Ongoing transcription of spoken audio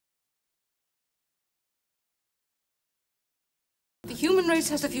The human race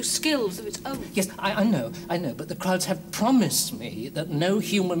has a few skills of its own. Yes, I know, but the crowds have promised me that no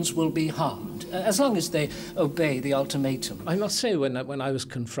humans will be harmed, as long as they obey the ultimatum. I must say, when I was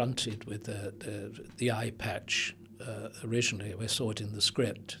confronted with the eye patch originally, we saw it in the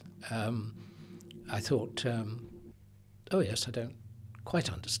script, I thought, oh yes, I don't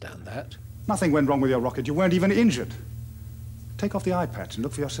quite understand that. Nothing went wrong with your rocket. You weren't even injured. Take off the eye patch and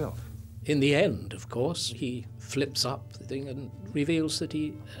look for yourself. In the end, of course, he flips up the thing and reveals that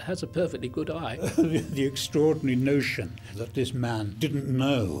he has a perfectly good eye. The extraordinary notion that this man didn't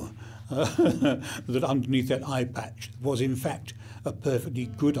know that underneath that eye patch was in fact a perfectly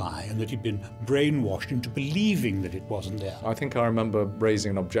good eye, and that he'd been brainwashed into believing that it wasn't there. I think I remember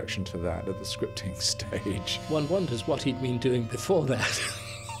raising an objection to that at the scripting stage. One wonders what he'd been doing before that.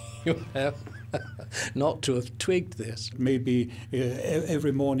 You know, not to have twigged this. Maybe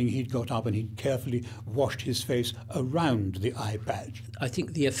every morning he'd got up and he'd carefully washed his face around the eye patch. I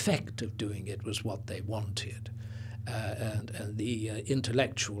think the effect of doing it was what they wanted, and the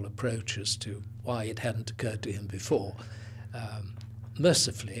intellectual approach as to why it hadn't occurred to him before,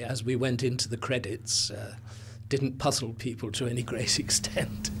 mercifully, as we went into the credits, didn't puzzle people to any great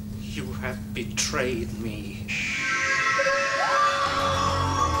extent. You have betrayed me.